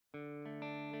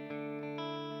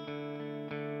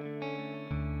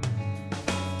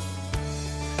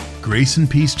Grace and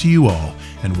peace to you all,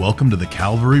 and welcome to the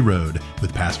Calvary Road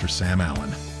with Pastor Sam Allen.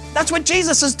 That's what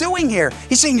Jesus is doing here.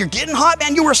 He's saying, you're getting hot,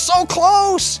 man. You were so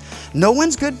close. No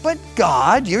one's good but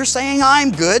God. You're saying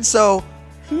I'm good, so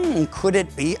could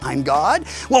it be I'm God?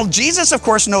 Well, Jesus, of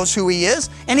course, knows who he is,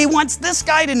 and he wants this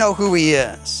guy to know who he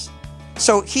is.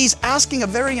 So he's asking a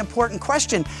very important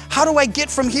question. How do I get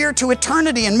from here to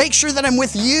eternity and make sure that I'm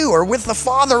with you or with the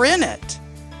Father in it?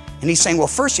 And he's saying, well,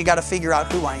 first you got to figure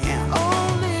out who I am.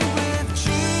 Only with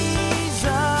Jesus.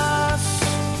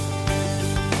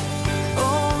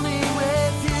 Only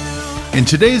with you. In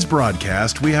today's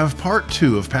broadcast, we have part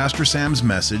 2 of Pastor Sam's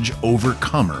message,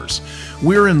 Overcomers.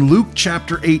 We're in Luke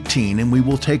chapter 18, and we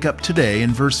will take up today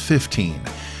in verse 15.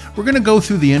 We're going to go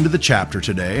through the end of the chapter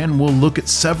today, and we'll look at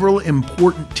several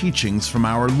important teachings from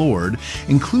our Lord,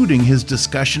 including his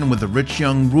discussion with the rich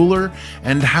young ruler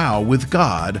and how, with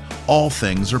God, all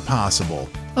things are possible,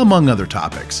 among other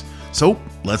topics. So,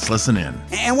 let's listen in.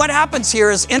 And what happens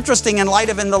here is interesting in light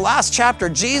of in the last chapter,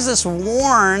 Jesus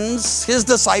warns his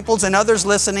disciples and others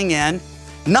listening in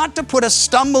not to put a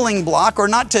stumbling block or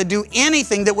not to do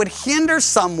anything that would hinder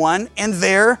someone in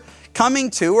their coming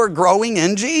to or growing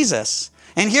in Jesus.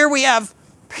 And here we have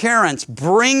parents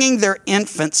bringing their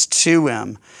infants to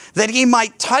him that he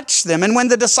might touch them. And when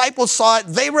the disciples saw it,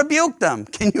 they rebuked them.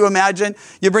 Can you imagine?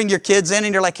 You bring your kids in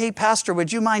and you're like, hey, pastor,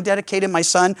 would you mind dedicating my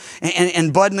son?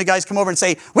 And Bud and the guys come over and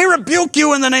say, we rebuke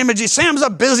you in the name of Jesus. Sam's a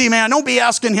busy man. Don't be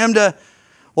asking him to.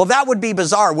 Well, that would be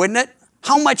bizarre, wouldn't it?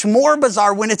 How much more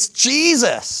bizarre when it's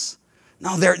Jesus?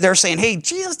 No, they're saying, hey,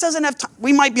 Jesus doesn't have time.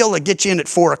 We might be able to get you in at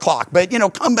 4 o'clock, but,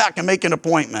 come back and make an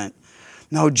appointment.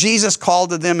 No, Jesus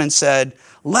called to them and said,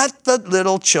 let the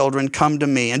little children come to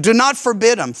me, and do not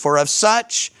forbid them, for of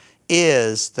such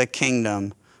is the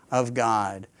kingdom of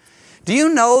God. Do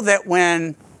you know that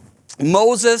when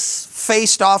Moses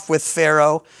faced off with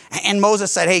Pharaoh, and Moses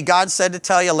said, hey, God said to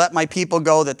tell you, let my people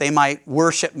go that they might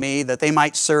worship me, that they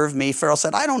might serve me. Pharaoh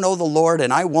said, I don't know the Lord,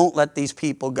 and I won't let these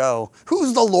people go.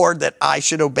 Who's the Lord that I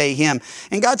should obey him?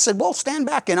 And God said, well, stand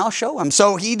back and I'll show him.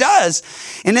 So he does.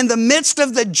 And in the midst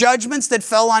of the judgments that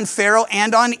fell on Pharaoh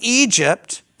and on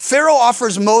Egypt, Pharaoh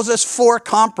offers Moses 4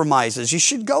 compromises. You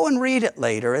should go and read it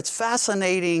later. It's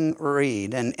fascinating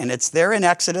read. And it's there in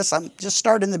Exodus. I'm just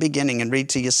start in the beginning and read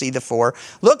till you see the 4.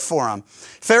 Look for them.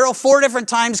 Pharaoh 4 different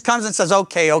times comes and says,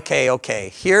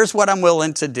 okay. Here's what I'm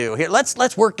willing to do. Here,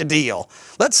 let's work a deal.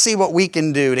 Let's see what we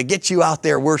can do to get you out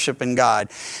there worshiping God.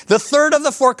 The third of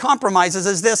the 4 compromises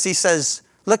is this. He says,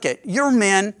 look at your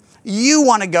men. You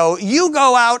want to go. You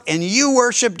go out and you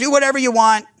worship. Do whatever you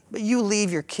want. But you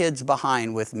leave your kids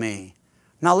behind with me.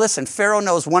 Now listen, Pharaoh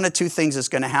knows one of 2 things is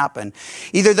going to happen.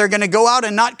 Either they're going to go out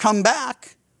and not come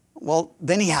back. Well,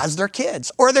 then he has their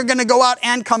kids. Or they're going to go out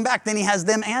and come back. Then he has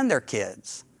them and their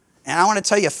kids. And I want to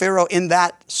tell you, Pharaoh in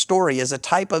that story is a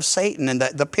type of Satan. And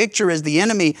the picture is the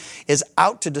enemy is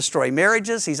out to destroy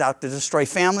marriages. He's out to destroy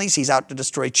families. He's out to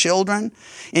destroy children.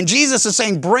 And Jesus is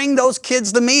saying, bring those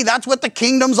kids to me. That's what the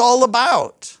kingdom's all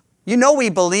about. You know we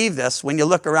believe this when you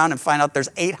look around and find out there's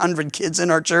 800 kids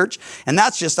in our church, and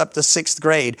that's just up to 6th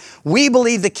grade. We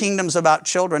believe the kingdom's about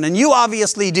children, and you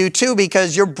obviously do too,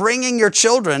 because you're bringing your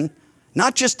children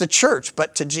not just to church,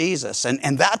 but to Jesus.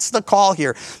 And that's the call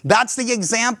here. That's the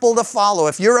example to follow.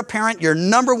 If you're a parent, your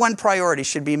number 1 priority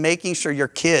should be making sure your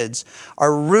kids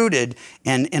are rooted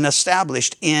and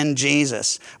established in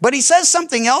Jesus. But he says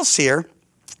something else here,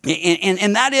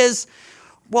 and that is,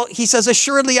 well, he says,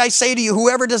 assuredly I say to you,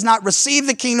 whoever does not receive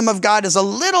the kingdom of God as a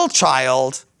little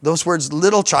child, those words,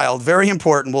 little child, very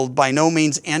important, will by no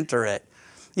means enter it.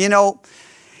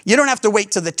 You don't have to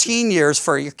wait to the teen years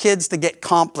for your kids to get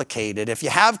complicated. If you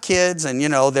have kids and,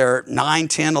 they're 9,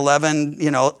 10,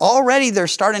 11, already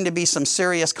there's starting to be some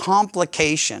serious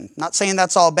complication. Not saying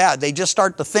that's all bad. They just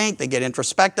start to think, they get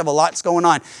introspective, a lot's going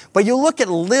on. But you look at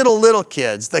little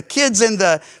kids, the kids in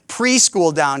the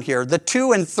preschool down here, the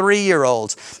 2 and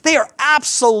 3-year-olds, they are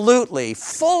absolutely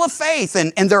full of faith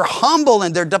and they're humble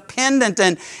and they're dependent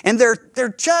and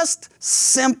they're just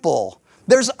simple.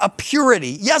 There's a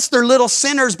purity. Yes, they're little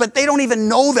sinners, but they don't even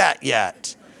know that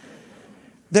yet.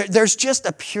 There's just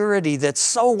a purity that's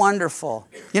so wonderful.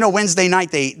 Wednesday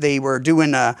night they were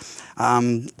doing a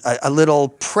little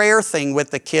prayer thing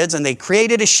with the kids, and they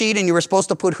created a sheet, and you were supposed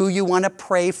to put who you want to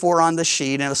pray for on the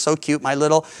sheet. And it was so cute. My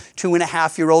little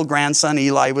 2.5-year-old grandson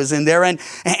Eli was in there, and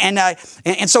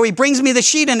so he brings me the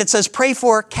sheet, and it says, "Pray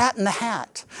for Cat in the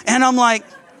Hat," and I'm like,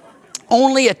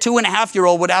 only a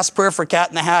 2.5-year-old would ask prayer for Cat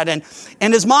in the Hat.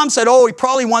 And his mom said, he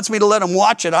probably wants me to let him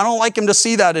watch it. I don't like him to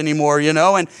see that anymore,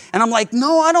 And I'm like,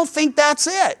 no, I don't think that's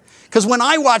it. Because when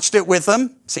I watched it with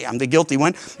him, see, I'm the guilty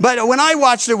one. But when I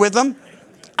watched it with him,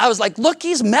 I was like, look,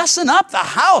 he's messing up the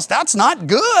house. That's not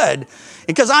good.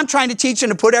 Because I'm trying to teach him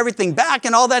to put everything back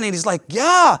and all that. And he's like,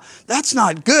 yeah, that's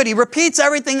not good. He repeats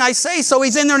everything I say. So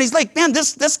he's in there and he's like, man,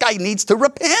 this guy needs to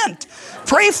repent.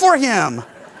 Pray for him.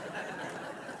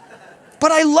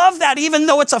 But I love that, even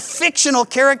though it's a fictional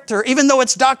character, even though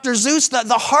it's Dr. Zeus,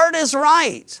 the heart is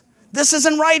right. This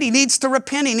isn't right. He needs to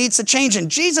repent. He needs to change. And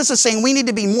Jesus is saying we need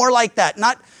to be more like that.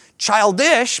 Not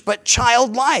childish, but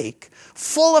childlike.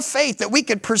 Full of faith, that we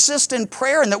could persist in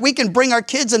prayer and that we can bring our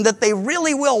kids and that they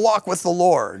really will walk with the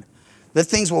Lord. That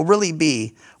things will really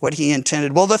be what he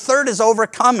intended. Well, the third is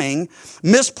overcoming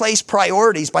misplaced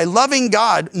priorities by loving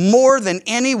God more than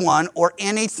anyone or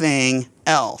anything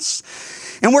else.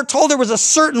 And we're told there was a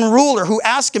certain ruler who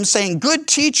asked him saying, good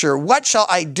teacher, what shall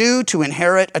I do to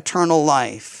inherit eternal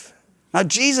life? Now,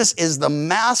 Jesus is the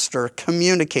master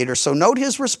communicator. So note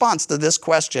his response to this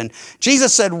question.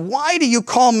 Jesus said, why do you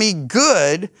call me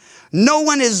good? No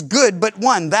one is good but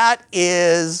one, that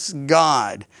is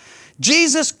God.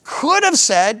 Jesus could have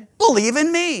said, believe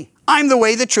in me. I'm the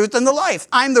way, the truth, and the life.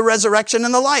 I'm the resurrection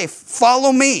and the life.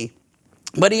 Follow me.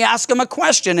 But he asked him a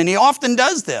question, and he often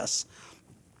does this.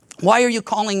 Why are you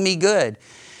calling me good?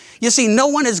 You see, no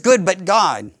one is good but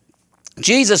God.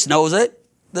 Jesus knows it.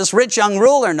 This rich young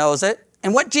ruler knows it.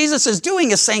 And what Jesus is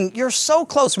doing is saying, you're so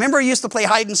close. Remember, you used to play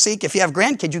hide and seek. If you have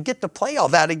grandkids, you get to play all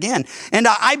that again. And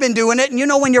I've been doing it. And you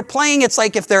know, when you're playing, it's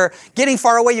like if they're getting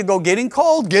far away, you go getting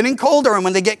cold, getting colder. And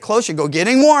when they get close, you go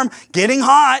getting warm, getting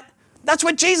hot. That's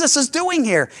what Jesus is doing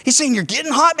here. He's saying, you're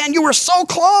getting hot, man. You were so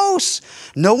close.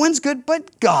 No one's good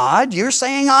but God. You're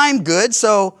saying I'm good.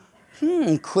 So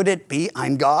could it be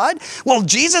I'm God? Well,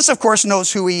 Jesus, of course,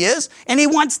 knows who he is. And he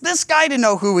wants this guy to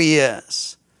know who he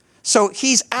is. So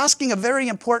he's asking a very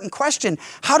important question.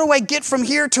 How do I get from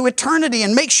here to eternity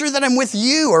and make sure that I'm with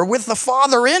you or with the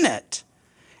Father in it?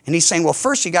 And he's saying, well,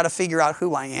 first you got to figure out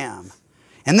who I am.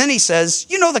 And then he says,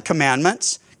 you know the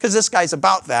commandments, because this guy's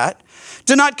about that.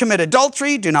 Do not commit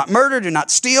adultery, do not murder, do not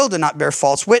steal, do not bear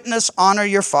false witness, honor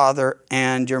your father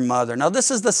and your mother. Now, this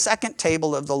is the second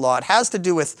table of the law. It has to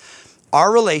do with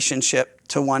our relationship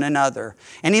to one another.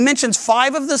 And he mentions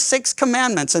 5 of the 6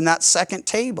 commandments in that second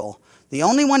table. The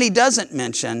only one he doesn't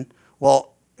mention,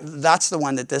 well, that's the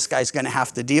one that this guy's going to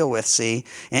have to deal with, see?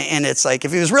 And it's like,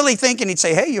 if he was really thinking, he'd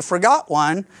say, hey, you forgot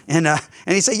one. And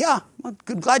he'd say, yeah, well,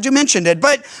 glad you mentioned it.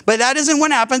 But that isn't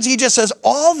what happens. He just says,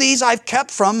 all these I've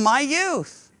kept from my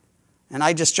youth. And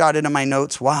I just jotted in my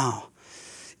notes, wow,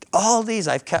 all these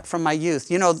I've kept from my youth.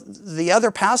 You know, the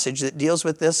other passage that deals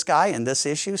with this guy and this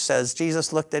issue says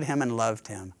Jesus looked at him and loved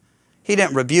him. He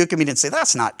didn't rebuke him. He didn't say,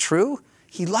 that's not true.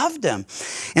 He loved him.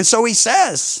 And so he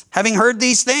says, having heard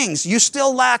these things, you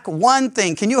still lack one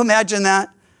thing. Can you imagine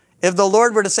that? If the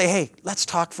Lord were to say, hey, let's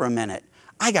talk for a minute.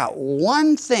 I got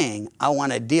one thing I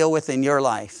want to deal with in your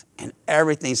life, and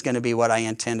everything's going to be what I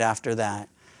intend after that.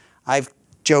 I've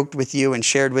joked with you and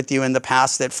shared with you in the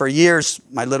past that for years,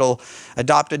 my little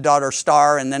adopted daughter,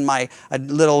 Star, and then my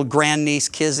little grandniece,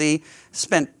 Kizzy,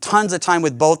 spent tons of time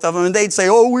with both of them. And they'd say,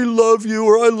 oh, we love you,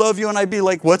 or I love you. And I'd be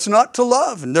like, what's not to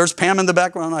love? And there's Pam in the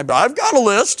background. I've got a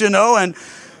list, you know.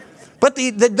 But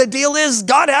the deal is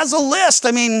God has a list.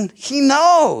 I mean, he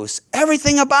knows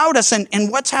everything about us.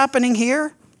 And what's happening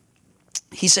here?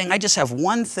 He's saying, I just have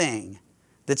one thing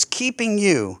that's keeping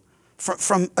you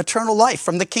from eternal life,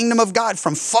 from the kingdom of God,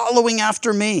 from following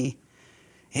after me.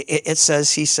 He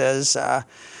says,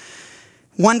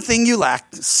 one thing you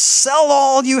lack, sell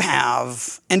all you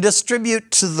have and distribute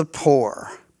to the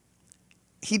poor.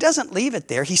 He doesn't leave it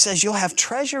there. He says you'll have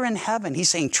treasure in heaven. He's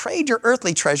saying trade your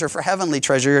earthly treasure for heavenly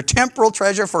treasure, your temporal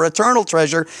treasure for eternal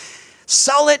treasure.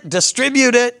 Sell it,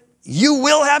 distribute it. You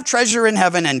will have treasure in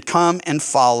heaven and come and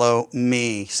follow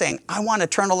me. Saying, I want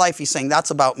eternal life. He's saying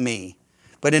that's about me.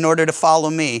 But in order to follow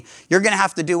me, you're going to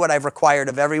have to do what I've required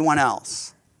of everyone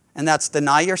else. And that's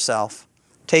deny yourself,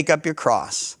 take up your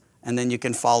cross, and then you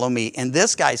can follow me. In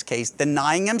this guy's case,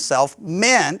 denying himself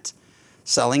meant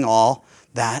selling all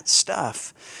that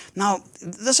stuff. Now,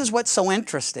 this is what's so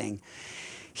interesting.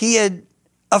 He had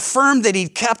affirmed that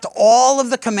he'd kept all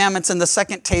of the commandments in the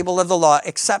second table of the law,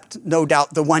 except, no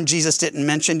doubt, the one Jesus didn't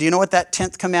mention. Do you know what that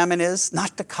 10th commandment is?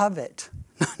 Not to covet.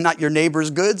 Not your neighbor's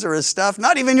goods or his stuff.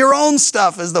 Not even your own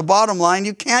stuff is the bottom line.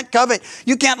 You can't covet.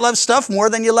 You can't love stuff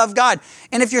more than you love God.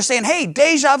 And if you're saying, hey,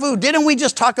 deja vu, didn't we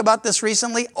just talk about this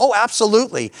recently? Oh,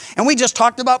 absolutely. And we just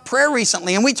talked about prayer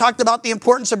recently. And we talked about the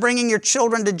importance of bringing your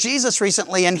children to Jesus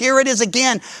recently. And here it is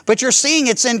again. But you're seeing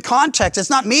it's in context. It's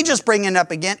not me just bringing it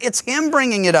up again. It's him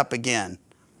bringing it up again.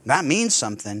 That means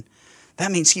something.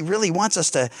 That means he really wants us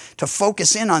to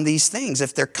focus in on these things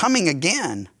if they're coming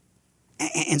again.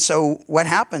 And so what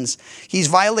happens? He's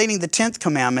violating the 10th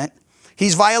commandment.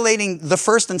 He's violating the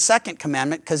first and second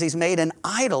commandment because he's made an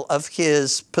idol of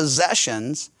his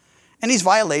possessions. And he's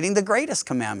violating the greatest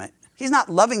commandment. He's not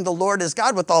loving the Lord as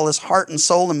God with all his heart and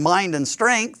soul and mind and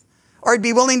strength, or he'd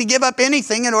be willing to give up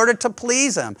anything in order to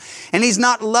please him. And he's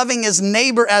not loving his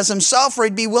neighbor as himself, or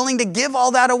he'd be willing to give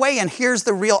all that away. And here's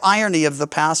the real irony of the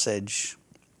passage.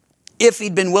 If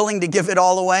he'd been willing to give it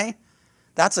all away,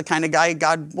 that's the kind of guy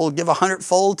God will give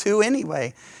 100-fold to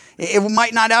anyway. It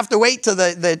might not have to wait till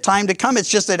the time to come. It's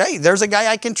just that, hey, there's a guy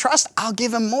I can trust. I'll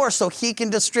give him more so he can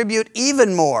distribute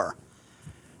even more.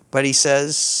 But he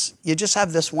says, you just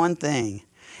have this one thing.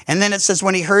 And then it says,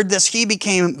 when he heard this, he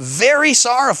became very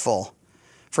sorrowful,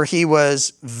 for he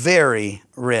was very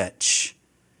rich.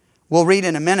 We'll read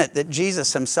in a minute that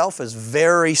Jesus himself is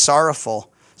very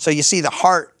sorrowful. So you see the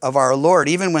heart of our Lord,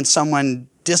 even when someone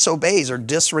disobeys or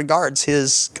disregards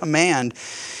his command.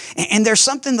 And there's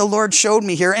something the Lord showed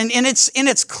me here, and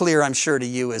it's clear, I'm sure, to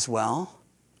you as well.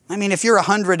 I mean, if you're a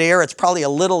hundredaire, it's probably a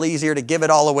little easier to give it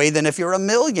all away than if you're a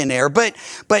millionaire. But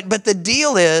the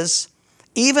deal is,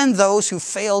 even those who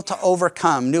failed to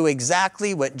overcome knew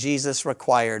exactly what Jesus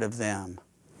required of them.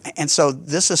 And so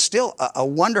this is still a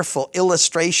wonderful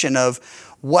illustration of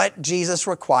what Jesus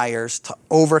requires to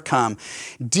overcome.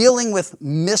 Dealing with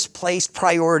misplaced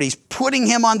priorities, putting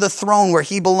him on the throne where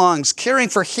he belongs, caring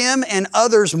for him and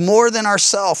others more than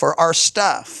ourselves or our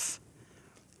stuff.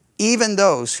 Even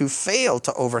those who failed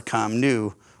to overcome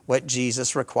knew what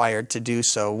Jesus required to do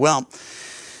so. Well,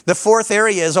 the fourth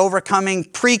area is overcoming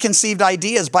preconceived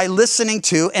ideas by listening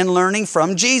to and learning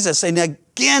from Jesus. And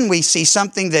again, we see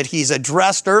something that he's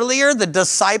addressed earlier. The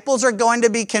disciples are going to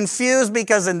be confused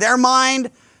because in their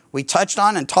mind, we touched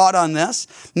on and taught on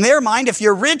this. In their mind, if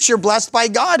you're rich, you're blessed by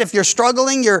God. If you're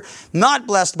struggling, you're not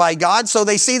blessed by God. So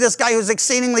they see this guy who's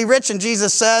exceedingly rich, and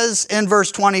Jesus says in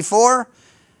verse 24,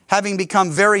 having become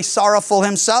very sorrowful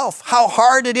himself, how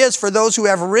hard it is for those who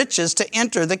have riches to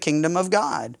enter the kingdom of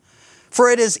God. For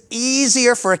it is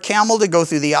easier for a camel to go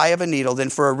through the eye of a needle than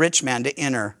for a rich man to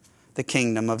enter the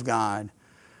kingdom of God.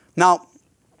 Now,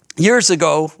 years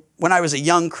ago, when I was a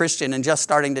young Christian and just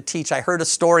starting to teach, I heard a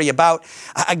story about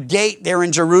a gate there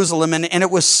in Jerusalem, and it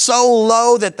was so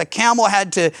low that the camel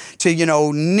had to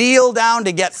kneel down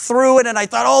to get through it. And I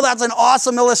thought, oh, that's an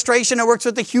awesome illustration. It works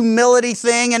with the humility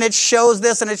thing, and it shows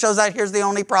this and it shows that. Here's the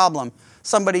only problem.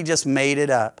 Somebody just made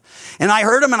it up. And I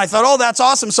heard him and I thought, oh, that's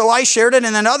awesome. So I shared it,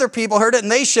 and then other people heard it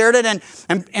and they shared it.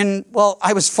 And well,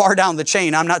 I was far down the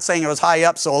chain. I'm not saying it was high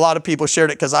up, so a lot of people shared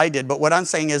it because I did. But what I'm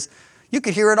saying is, you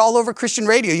could hear it all over Christian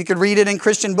radio. You could read it in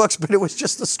Christian books, but it was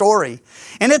just a story.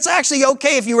 And it's actually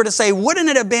okay if you were to say, wouldn't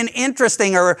it have been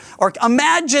interesting, or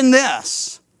imagine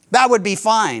this? That would be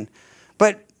fine.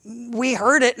 But we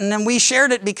heard it and then we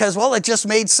shared it because, well, it just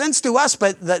made sense to us.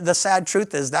 But the sad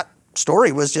truth is that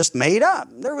story was just made up.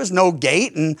 There was no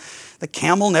gate, and the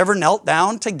camel never knelt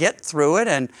down to get through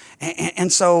it.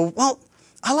 And so, well,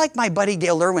 I like my buddy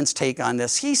Gail Irwin's take on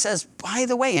this. He says, by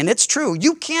the way, and it's true,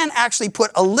 you can actually put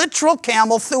a literal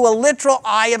camel through a literal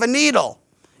eye of a needle.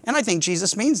 And I think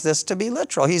Jesus means this to be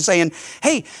literal. He's saying,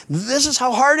 hey, this is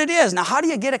how hard it is. Now, how do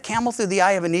you get a camel through the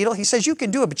eye of a needle? He says, you can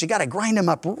do it, but you got to grind them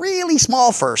up really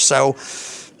small first. So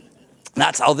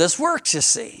that's how this works, you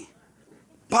see.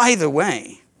 By the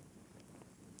way,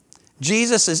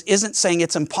 Jesus isn't saying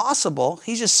it's impossible.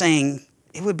 He's just saying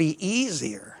it would be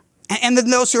easier. And then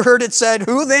those who heard it said,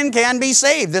 who then can be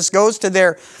saved? This goes to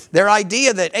their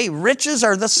idea that, hey, riches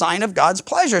are the sign of God's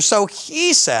pleasure. So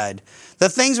he said, the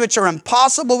things which are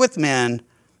impossible with men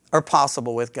are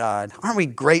possible with God. Aren't we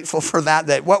grateful for that?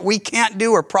 That what we can't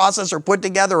do or process or put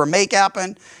together or make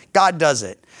happen, God does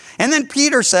it. And then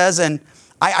Peter says, and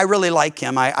I really like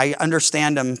him. I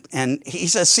understand him. And he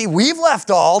says, see, we've left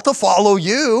all to follow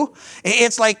you.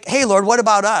 It's like, hey, Lord, what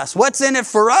about us? What's in it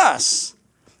for us?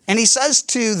 And he says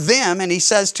to them, and he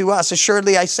says to us,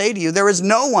 assuredly I say to you, there is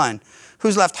no one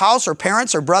who's left house or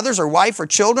parents or brothers or wife or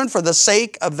children for the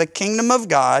sake of the kingdom of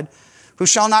God, who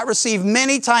shall not receive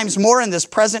many times more in this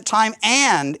present time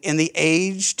and in the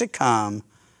age to come,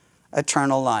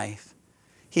 eternal life.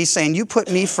 He's saying, you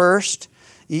put me first.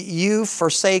 You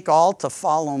forsake all to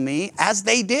follow me. As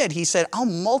they did, he said, I'll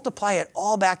multiply it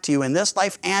all back to you in this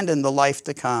life and in the life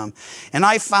to come. And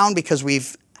I found, because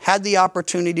we've had the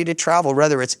opportunity to travel,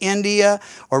 whether it's India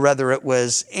or whether it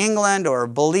was England or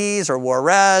Belize or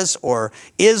Juarez or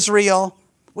Israel,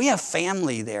 we have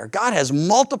family there. God has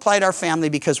multiplied our family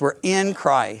because we're in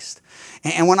Christ.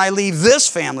 And when I leave this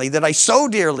family that I so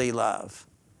dearly love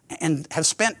and have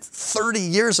spent 30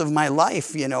 years of my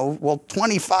life,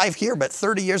 25 here, but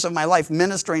 30 years of my life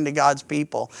ministering to God's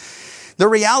people, the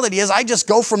reality is I just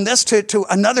go from this to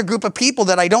another group of people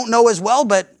that I don't know as well,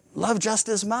 but love just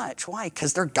as much. Why?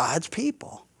 Because they're God's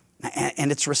people.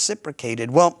 And it's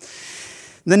reciprocated. Well,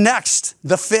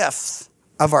 the fifth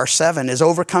of our 7 is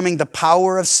overcoming the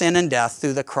power of sin and death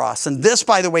through the cross. And this,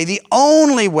 by the way, the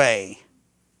only way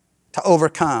to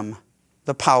overcome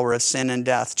the power of sin and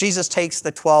death. Jesus takes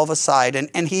the 12 aside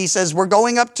and he says, we're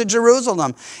going up to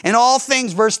Jerusalem. And all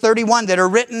things, verse 31, that are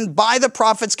written by the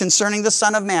prophets concerning the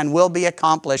Son of Man will be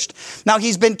accomplished. Now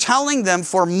he's been telling them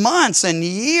for months and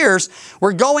years,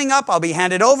 we're going up, I'll be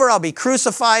handed over, I'll be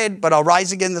crucified, but I'll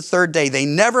rise again the third day. They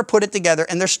never put it together,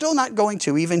 and they're still not going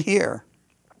to, even here.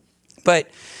 But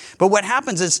what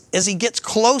happens is, as he gets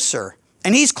closer,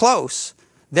 and he's close,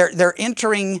 they're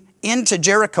entering into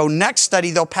Jericho. Next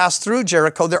study, they'll pass through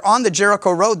Jericho. They're on the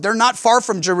Jericho road. They're not far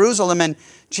from Jerusalem. And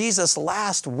Jesus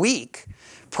last week,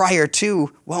 prior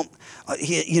to,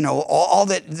 all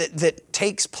that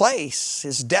takes place,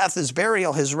 his death, his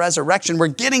burial, his resurrection, we're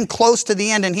getting close to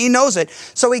the end, and he knows it.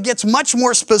 So he gets much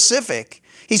more specific.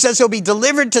 He says he'll be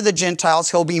delivered to the Gentiles.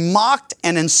 He'll be mocked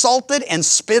and insulted and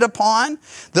spit upon.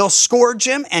 They'll scourge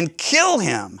him and kill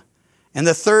him. And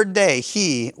the third day,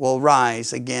 he will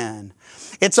rise again.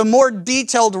 It's a more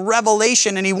detailed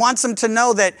revelation, and he wants them to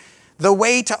know that the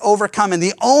way to overcome, and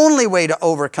the only way to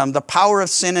overcome the power of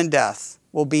sin and death,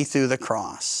 will be through the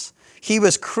cross. He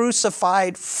was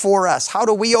crucified for us. How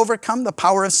do we overcome the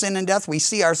power of sin and death? We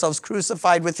see ourselves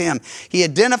crucified with him. He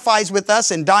identifies with us,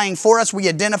 and dying for us, we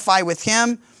identify with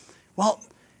him. Well,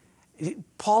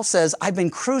 Paul says, I've been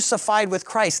crucified with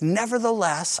Christ.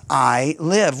 Nevertheless, I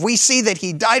live. We see that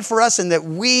he died for us and that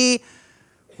we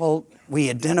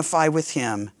identify with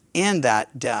him in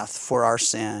that death for our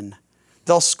sin.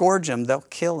 They'll scourge him. They'll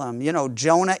kill him. You know,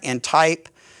 Jonah in type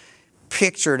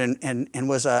pictured and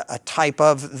was a type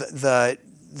of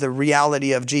the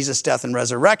reality of Jesus' death and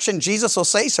resurrection. Jesus will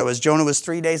say so. As Jonah was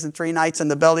 3 days and 3 nights in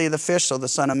the belly of the fish, so the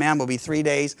Son of Man will be 3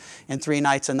 days and 3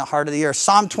 nights in the heart of the earth.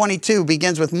 Psalm 22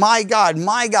 begins with, my God,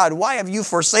 why have you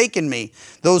forsaken me?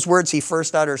 Those words he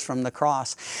first utters from the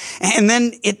cross. And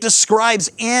then it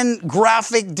describes in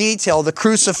graphic detail the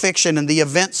crucifixion and the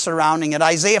events surrounding it.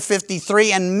 Isaiah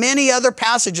 53 and many other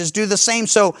passages do the same.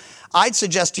 So I'd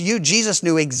suggest to you, Jesus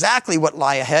knew exactly what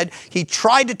lay ahead. He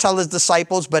tried to tell his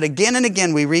disciples, but again and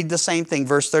again we read the same thing,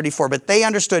 verse 34. But they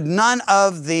understood none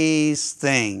of these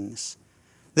things.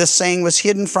 This saying was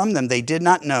hidden from them. They did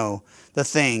not know the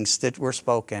things that were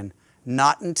spoken,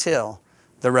 not until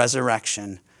the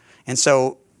resurrection. And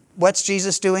so what's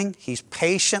Jesus doing? He's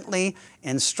patiently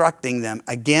instructing them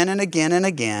again and again and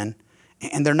again.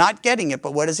 And they're not getting it,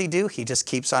 but what does he do? He just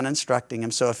keeps on instructing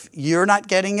them. So if you're not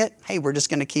getting it, hey, we're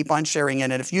just going to keep on sharing it.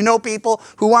 And if you know people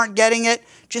who aren't getting it,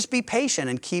 just be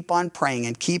patient and keep on praying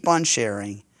and keep on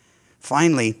sharing.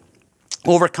 Finally,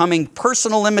 overcoming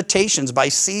personal limitations by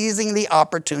seizing the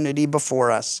opportunity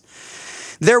before us.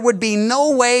 There would be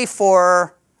no way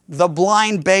for the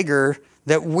blind beggar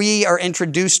that we are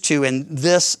introduced to in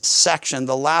this section,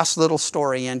 the last little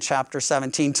story in chapter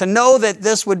 17, to know that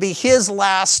this would be his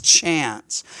last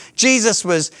chance. Jesus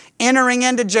was entering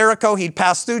into Jericho. He'd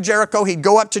pass through Jericho. He'd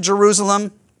go up to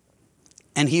Jerusalem,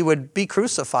 and he would be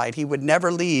crucified. He would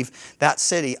never leave that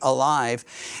city alive.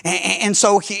 And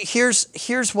so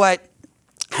here's what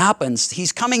happens.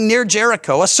 He's coming near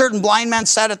Jericho. A certain blind man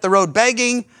sat at the road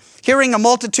begging. Hearing a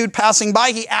multitude passing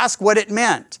by, he asked what it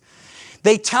meant.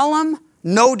 They tell him,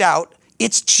 no doubt,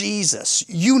 it's Jesus.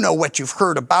 You know what you've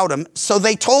heard about him. So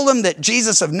they told him that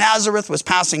Jesus of Nazareth was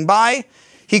passing by.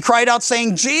 He cried out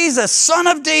saying, Jesus, Son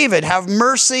of David, have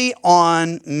mercy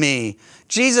on me.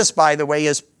 Jesus, by the way,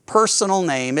 is personal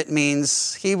name. It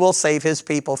means he will save his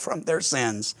people from their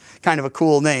sins. Kind of a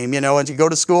cool name, you know, and you go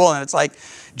to school and it's like,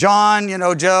 John,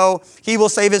 Joe, he will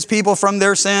save his people from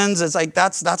their sins. It's like,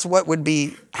 that's what would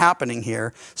be happening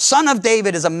here. Son of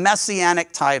David is a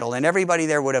messianic title, and everybody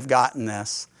there would have gotten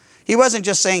this. He wasn't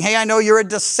just saying, hey, I know you're a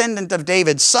descendant of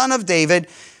David. Son of David,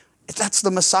 that's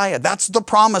the Messiah. That's the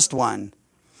promised one.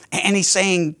 And he's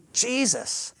saying,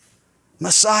 Jesus,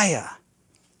 Messiah,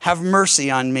 have mercy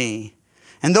on me.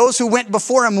 And those who went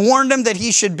before him warned him that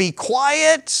he should be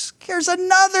quiet. Here's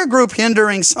another group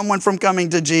hindering someone from coming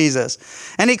to Jesus.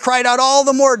 And he cried out all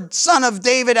the more, Son of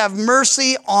David, have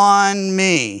mercy on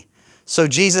me. So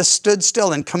Jesus stood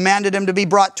still and commanded him to be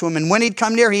brought to him. And when he'd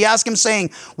come near, he asked him,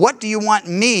 saying, what do you want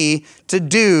me to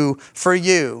do for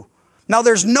you? Now,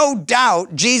 there's no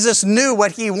doubt Jesus knew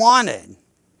what he wanted.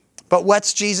 But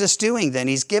what's Jesus doing then?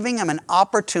 He's giving him an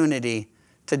opportunity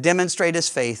to demonstrate his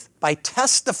faith by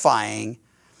testifying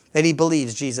that he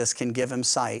believes Jesus can give him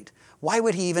sight. Why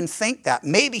would he even think that?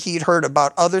 Maybe he'd heard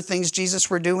about other things Jesus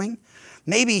were doing.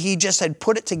 maybe he just had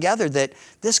put it together that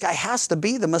this guy has to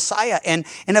be the Messiah. And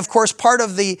of course, part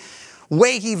of the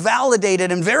way he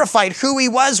validated and verified who he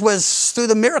was through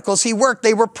the miracles he worked.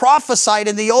 They were prophesied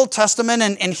in the Old Testament,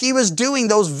 and he was doing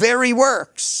those very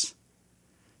works.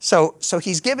 So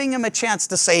he's giving him a chance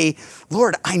to say,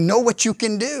 Lord, I know what you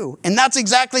can do. And that's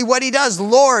exactly what he does.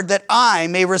 Lord, that I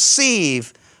may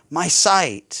receive my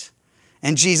sight.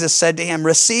 And Jesus said to him,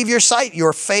 receive your sight.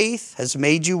 Your faith has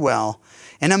made you well.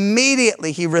 And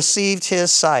immediately he received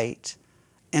his sight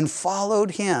and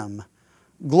followed him,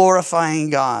 glorifying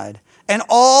God. And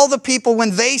all the people,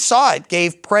 when they saw it,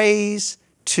 gave praise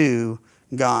to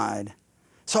God.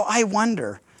 So I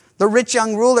wonder, the rich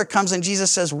young ruler comes and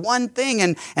Jesus says one thing,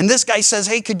 and this guy says,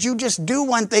 hey, could you just do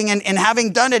one thing? And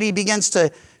having done it, he begins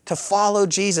to follow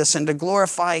Jesus and to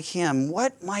glorify him.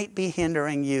 What might be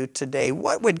hindering you today?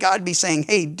 What would God be saying?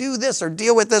 Hey, do this or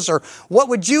deal with this, or what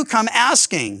would you come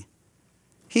asking?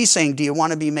 He's saying, do you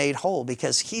want to be made whole?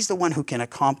 Because he's the one who can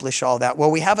accomplish all that. Well,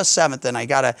 we have a seventh, and I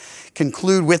got to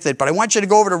conclude with it. But I want you to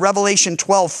go over to Revelation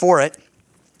 12 for it.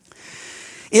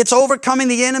 It's overcoming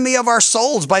the enemy of our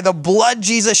souls by the blood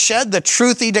Jesus shed, the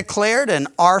truth he declared, and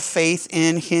our faith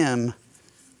in him.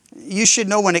 You should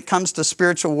know when it comes to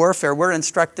spiritual warfare, we're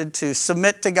instructed to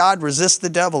submit to God, resist the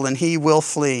devil, and he will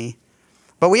flee.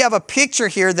 But we have a picture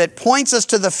here that points us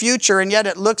to the future, and yet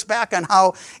it looks back on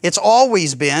how it's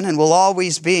always been and will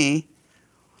always be.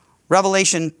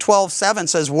 Revelation 12:7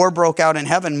 says, war broke out in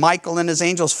heaven. Michael and his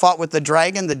angels fought with the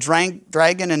dragon. The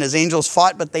dragon and his angels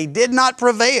fought, but they did not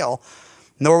prevail,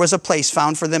 nor was a place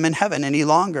found for them in heaven any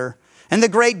longer. And the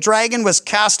great dragon was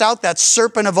cast out, that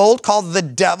serpent of old called the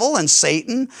devil and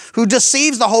Satan, who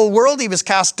deceives the whole world. He was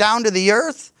cast down to the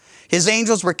earth. His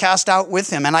angels were cast out with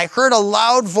him. And I heard a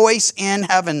loud voice in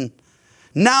heaven.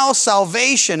 Now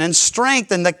salvation and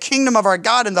strength and the kingdom of our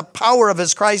God and the power of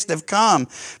his Christ have come.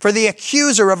 For the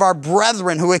accuser of our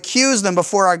brethren who accused them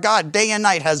before our God day and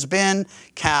night has been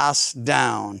cast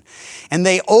down. And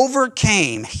they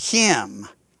overcame him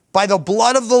by the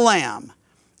blood of the Lamb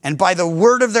and by the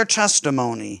word of their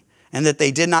testimony, and that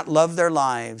they did not love their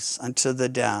lives unto the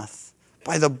death.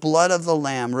 By the blood of the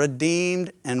Lamb,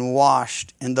 redeemed and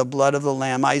washed in the blood of the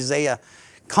Lamb. Isaiah,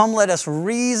 come let us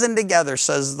reason together,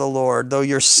 says the Lord. Though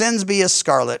your sins be as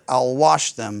scarlet, I'll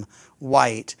wash them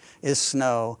white as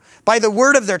snow. By the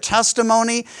word of their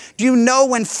testimony. Do you know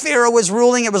when Pharaoh was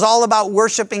ruling, it was all about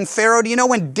worshiping Pharaoh? Do you know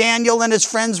when Daniel and his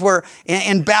friends were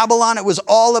in Babylon, it was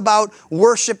all about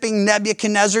worshiping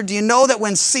Nebuchadnezzar? Do you know that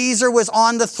when Caesar was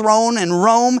on the throne in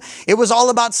Rome, it was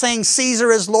all about saying Caesar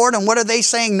is Lord? And what are they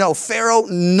saying? No, Pharaoh,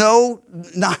 no,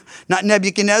 not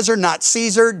Nebuchadnezzar, not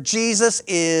Caesar. Jesus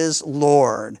is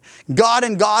Lord. God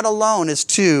and God alone is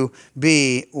to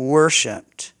be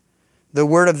worshiped. The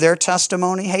word of their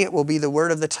testimony, hey, it will be the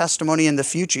word of the testimony in the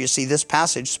future. You see, this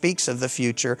passage speaks of the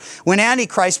future, when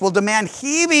Antichrist will demand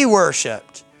he be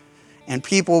worshipped. And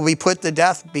people will be put to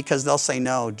death because they'll say,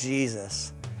 no,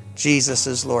 Jesus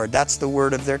is Lord. That's the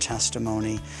word of their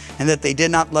testimony. And that they did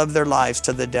not love their lives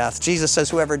to the death. Jesus says,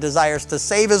 whoever desires to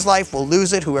save his life will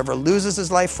lose it. Whoever loses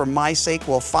his life for my sake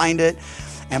will find it.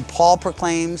 And Paul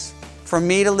proclaims, for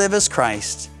me to live is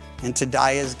Christ, and to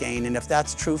die is gain. And if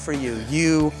that's true for you,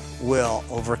 you will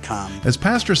overcome. As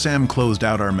Pastor Sam closed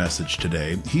out our message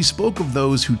today, he spoke of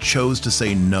those who chose to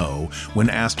say no when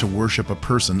asked to worship a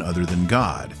person other than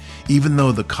God, even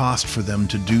though the cost for them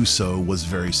to do so was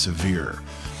very severe.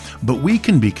 But we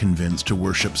can be convinced to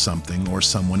worship something or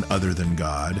someone other than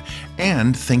God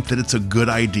and think that it's a good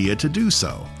idea to do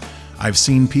so. I've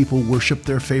seen people worship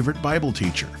their favorite Bible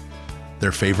teacher,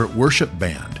 their favorite worship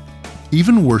band,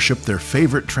 even worship their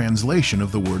favorite translation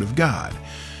of the Word of God.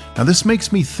 Now this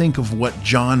makes me think of what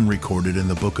John recorded in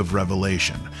the book of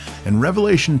Revelation. In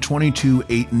Revelation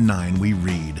 22:8-9 we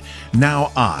read,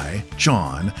 Now I,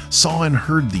 John, saw and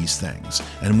heard these things,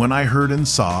 and when I heard and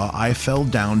saw, I fell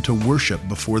down to worship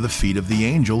before the feet of the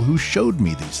angel who showed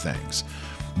me these things.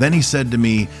 Then he said to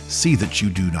me, See that you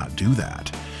do not do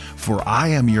that. For I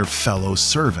am your fellow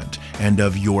servant, and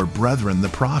of your brethren the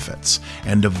prophets,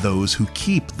 and of those who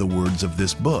keep the words of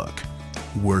this book.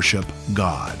 Worship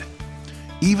God.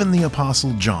 Even the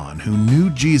Apostle John, who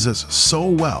knew Jesus so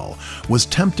well, was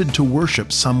tempted to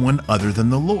worship someone other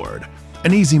than the Lord.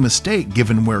 An easy mistake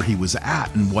given where he was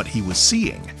at and what he was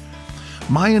seeing.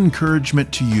 My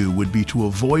encouragement to you would be to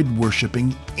avoid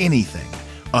worshiping anything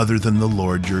other than the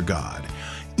Lord your God,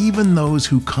 even those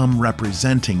who come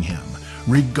representing him,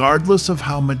 regardless of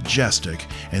how majestic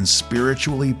and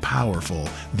spiritually powerful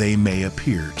they may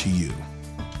appear to you.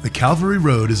 The Calvary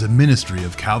Road is a ministry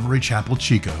of Calvary Chapel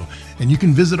Chico, and you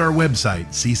can visit our website,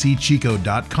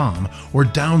 ccchico.com, or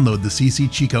download the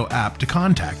CC Chico app to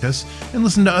contact us and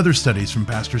listen to other studies from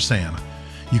Pastor Sam.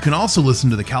 You can also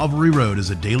listen to The Calvary Road as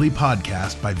a daily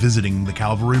podcast by visiting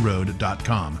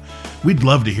thecalvaryroad.com. We'd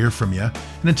love to hear from you,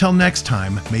 and until next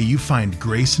time, may you find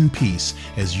grace and peace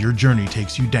as your journey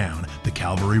takes you down the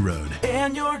Calvary Road.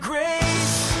 And your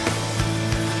grace